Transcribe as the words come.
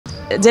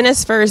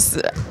Dennis,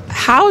 first,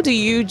 how do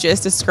you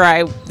just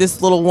describe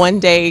this little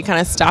one-day kind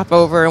of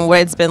stopover and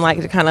what it's been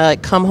like to kind of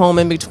like come home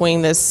in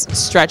between this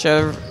stretch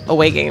of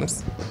away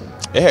games?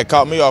 It had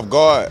caught me off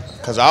guard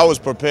because I was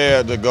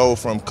prepared to go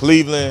from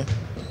Cleveland.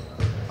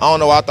 I don't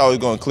know, I thought we was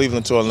going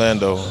Cleveland to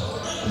Orlando.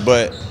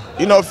 But,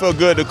 you know, it felt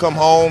good to come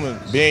home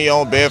and be in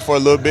your own bed for a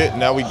little bit.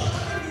 Now we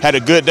had a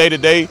good day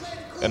today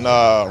and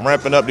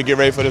ramping up to get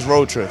ready for this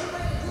road trip.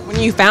 When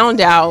you found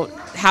out,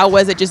 how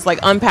was it just like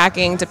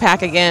unpacking to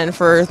pack again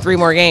for 3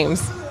 more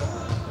games?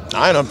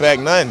 I ain't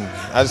unpacked nothing.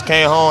 I just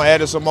came home,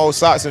 added some old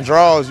socks and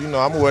drawers. You know,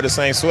 I'm gonna wear the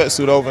same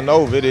sweatsuit over and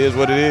over. It is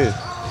what it is.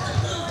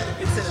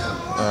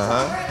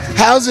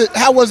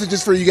 How was it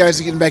just for you guys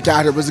to getting back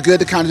out here? Was it good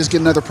to kind of just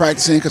get another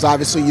practice in? Because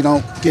obviously you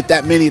don't get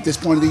that many at this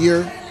point of the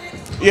year.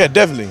 Yeah,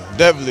 definitely.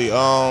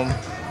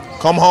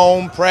 Come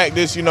home,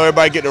 practice. You know,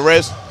 everybody get the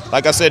rest.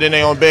 Like I said, in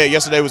their own bed.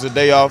 Yesterday was a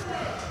day off,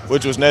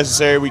 which was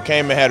necessary. We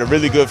came and had a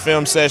really good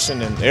film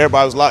session, and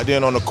everybody was locked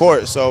in on the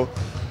court. So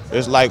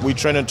it's like we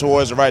trending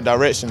towards the right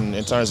direction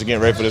in terms of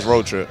getting ready for this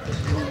road trip.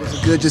 Was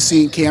it good just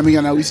seeing Cammy?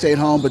 I know he stayed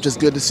home, but just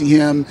good to see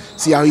him,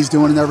 see how he's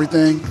doing and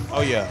everything.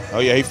 Oh yeah,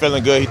 he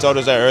feeling good. He told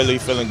us that early. He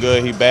feeling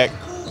good. He back.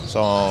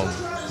 So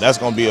that's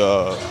gonna be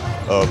a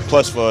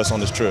plus for us on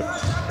this trip.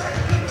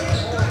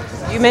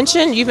 You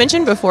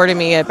mentioned before to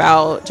me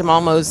about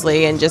Jamal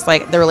Mosley and just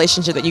like the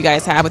relationship that you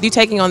guys have with you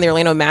taking on the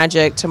Orlando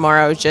Magic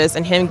tomorrow, just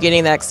and him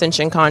getting that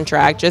extension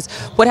contract. Just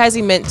what has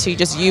he meant to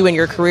just you and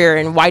your career,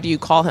 and why do you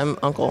call him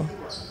Uncle?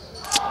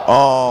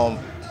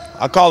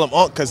 I call him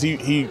Unc because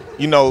he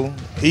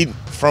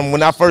from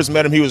when I first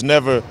met him, he was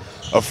never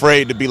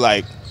afraid to be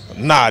like,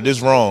 nah, this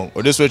wrong,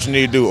 or this what you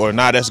need to do, or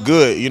nah, that's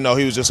good. You know,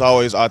 he was just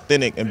always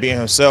authentic and being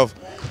himself,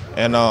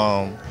 and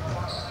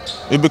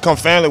we become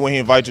family when he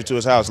invites you to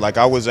his house. Like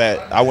I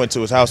went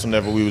to his house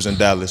whenever we was in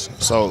Dallas,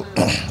 so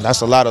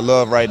that's a lot of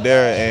love right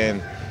there,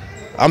 and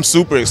I'm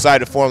super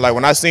excited for him. Like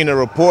when I seen the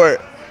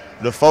report,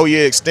 the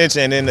 4-year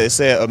extension, and then it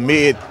said a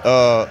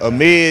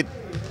mid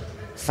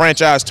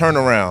franchise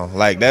turnaround.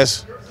 Like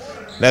that's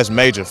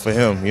major for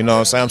him. You know what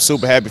I'm saying? I'm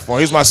super happy for him.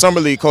 He was my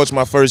summer league coach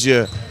my first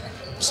year,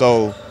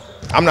 so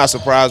I'm not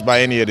surprised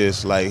by any of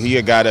this. Like he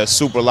a guy that's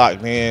super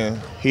locked in.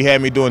 He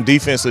had me doing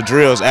defensive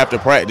drills after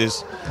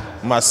practice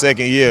my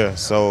second year.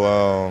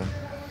 So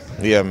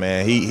yeah,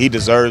 man, he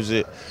deserves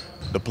it.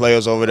 The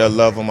players over there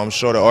love him. I'm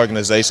sure the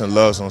organization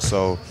loves him.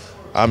 So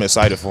I'm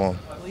excited for him.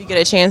 Will you get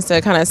a chance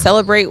to kind of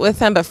celebrate with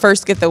him, but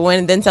first get the win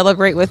and then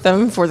celebrate with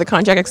them for the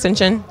contract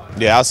extension?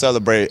 Yeah, I'll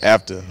celebrate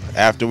after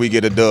we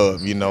get a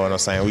dub. You know what I'm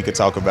saying? We could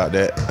talk about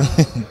that.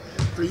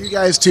 For you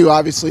guys too,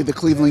 obviously the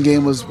Cleveland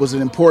game was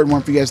an important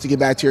one for you guys to get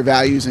back to your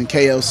values, and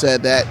KO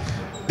said that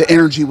the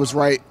energy was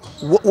right.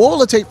 What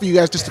will it take for you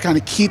guys just to kind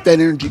of keep that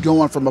energy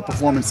going from a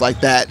performance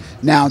like that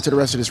now into the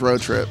rest of this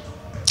road trip?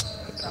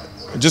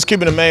 Just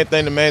keeping the main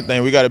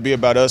thing. We got to be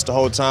about us the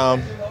whole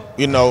time,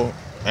 you know,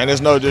 and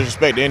there's no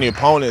disrespect to any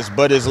opponents,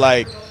 but it's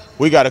like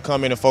we got to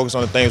come in and focus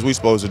on the things we're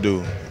supposed to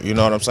do. You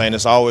know what I'm saying?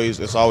 It's always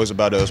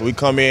about us. We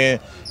come in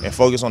and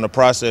focus on the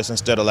process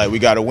instead of like we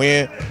got to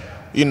win.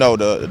 You know,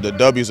 the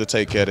W's will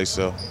take care of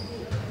themselves.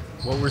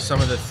 What were some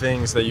of the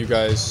things that you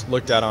guys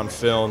looked at on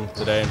film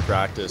today in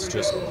practice,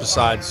 just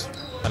besides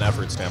an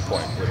effort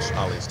standpoint, which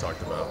Ali's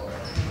talked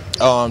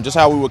about? Just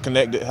how we were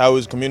connected, how we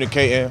was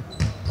communicating.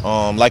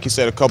 Like you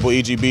said, a couple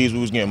EGBs, we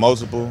was getting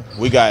multiple.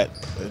 We got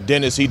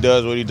Dennis, he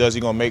does what he does.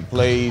 He gonna make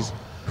plays,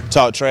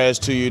 talk trash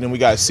to you. Then we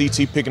got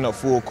CT picking up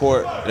full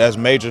court. That's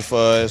major for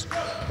us.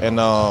 And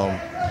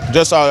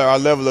just our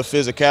level of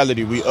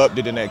physicality, we upped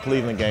it in that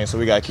Cleveland game, so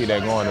we gotta keep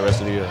that going the rest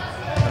of the year.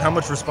 How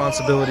much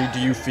responsibility do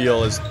you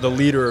feel as the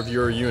leader of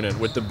your unit?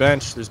 With the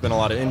bench, there's been a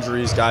lot of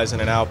injuries, guys in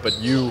and out, but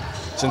you,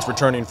 since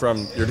returning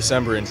from your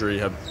December injury,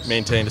 have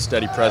maintained a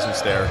steady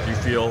presence there. Do you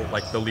feel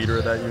like the leader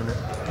of that unit?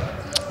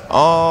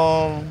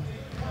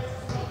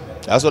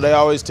 That's what they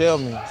always tell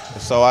me.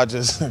 So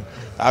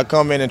I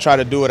come in and try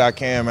to do what I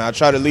can, man. I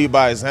try to lead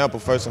by example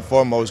first and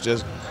foremost,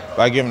 just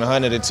by giving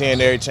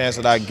 110 every chance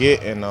that I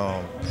get, and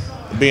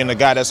being the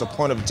guy that's a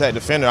point of attack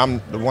defender.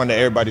 I'm the one that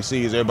everybody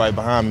sees, everybody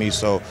behind me.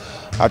 So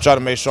I try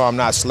to make sure I'm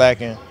not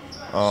slacking.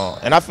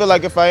 And I feel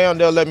like if I am,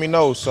 they'll let me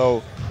know.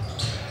 So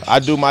I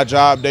do my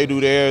job, they do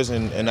theirs,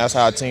 and that's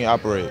how our team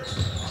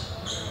operates.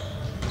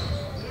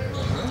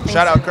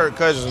 Shout out Kirk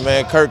Cousins,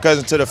 man. Kirk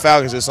Cousins to the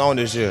Falcons is on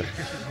this year.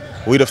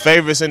 We the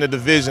favorites in the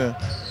division.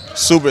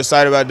 Super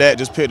excited about that.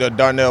 Just picked up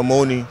Darnell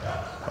Mooney.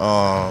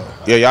 Yeah,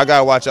 y'all got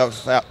to watch out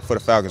for the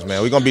Falcons,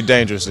 man. We're going to be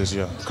dangerous this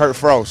year. Kurt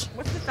Frost.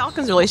 What's the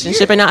Falcons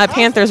relationship and not a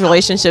Panthers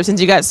relationship,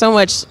 since you got so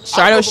much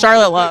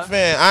Charlotte love?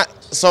 Fan.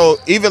 So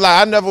even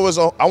like I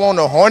wasn't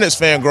a Hornets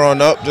fan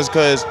growing up, just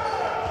because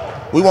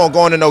we won't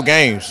go into no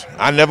games.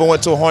 I never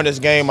went to a Hornets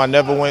game. I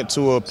never went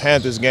to a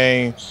Panthers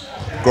game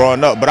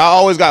growing up. But I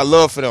always got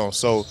love for them.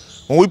 So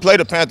when we play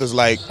the Panthers,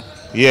 like,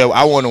 yeah,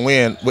 I want to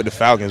win with the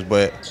Falcons.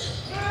 But,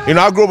 you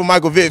know, I grew up a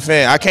Michael Vick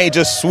fan. I can't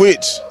just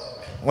switch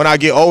when I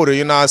get older,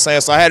 you know what I'm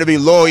saying? So I had to be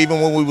loyal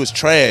even when we was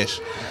trash.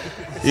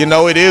 You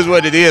know, it is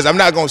what it is. I'm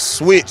not going to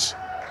switch.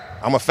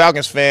 I'm a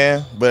Falcons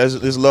fan, but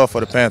it's love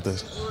for the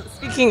Panthers.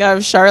 Speaking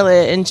of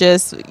Charlotte, and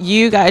just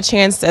you got a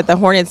chance at the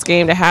Hornets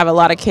game to have a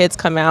lot of kids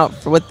come out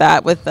with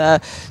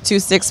the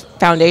 2-6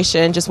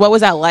 Foundation. Just what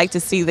was that like to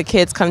see the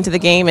kids come to the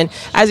game? And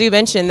as you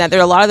mentioned, that there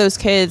are a lot of those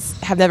kids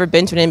have never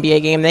been to an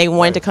NBA game. They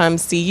wanted to come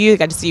see you,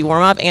 got to see you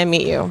warm up and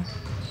meet you.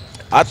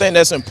 I think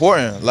that's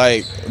important,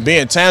 like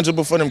being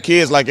tangible for them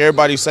kids. Like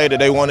everybody say that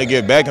they want to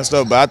get back and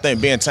stuff, but I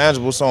think being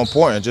tangible is so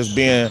important. Just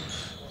being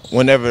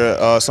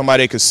whenever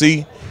somebody could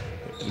see,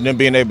 and then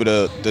being able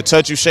to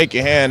touch you, shake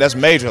your hand, that's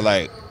major.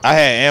 Like I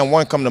had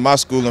N1 come to my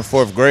school in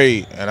 4th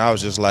grade, and I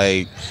was just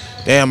like,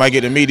 damn, I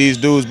get to meet these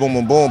dudes, boom,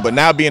 boom, boom. But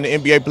now being an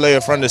NBA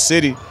player from the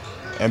city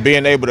and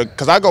being able to,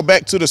 because I go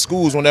back to the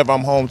schools whenever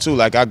I'm home too.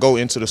 Like I go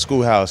into the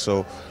schoolhouse,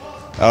 so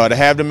to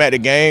have them at the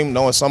game,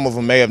 knowing some of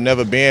them may have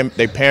never been,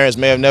 their parents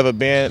may have never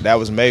been, that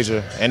was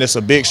major. And it's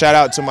a big shout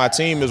out to my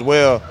team as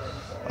well.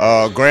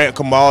 Grant,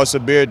 Kamal,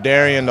 Sabir,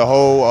 Darian, the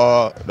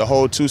whole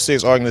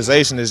 2-6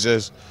 organization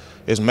is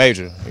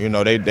major. You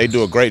know, they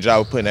do a great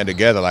job of putting that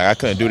together. Like I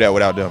couldn't do that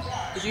without them.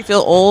 Did you feel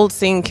old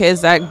seeing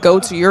kids that go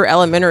to your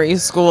elementary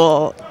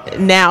school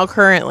now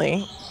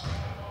currently?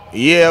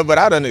 Yeah, but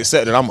I done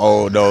accepted I'm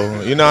old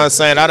though. You know what I'm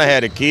saying? I done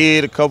had a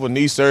kid, a couple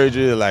knee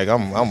surgery. Like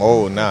I'm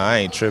old now. I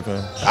ain't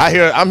tripping.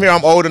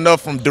 I'm old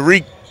enough from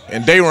Derek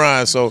and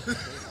Dayron, so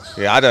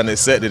yeah, I done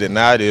accepted it.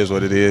 Now it is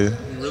what it is. You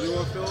really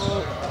want to feel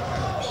old?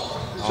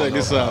 Check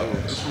this out.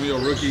 It's from your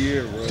rookie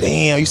year, bro.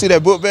 Damn, you see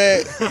that book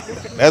bag?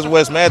 That's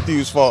Wes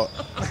Matthews' fault.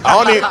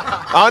 I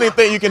don't even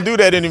think you can do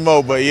that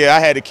anymore, but yeah,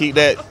 I had to keep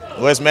that.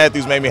 Wes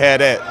Matthews made me have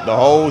that the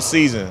whole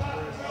season.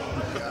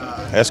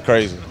 That's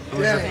crazy.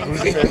 Who's your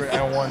favorite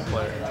N1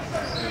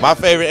 player? My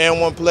favorite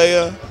N1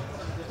 player?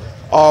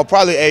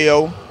 Probably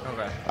AO.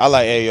 Okay. I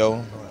like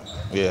AO.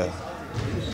 Yeah.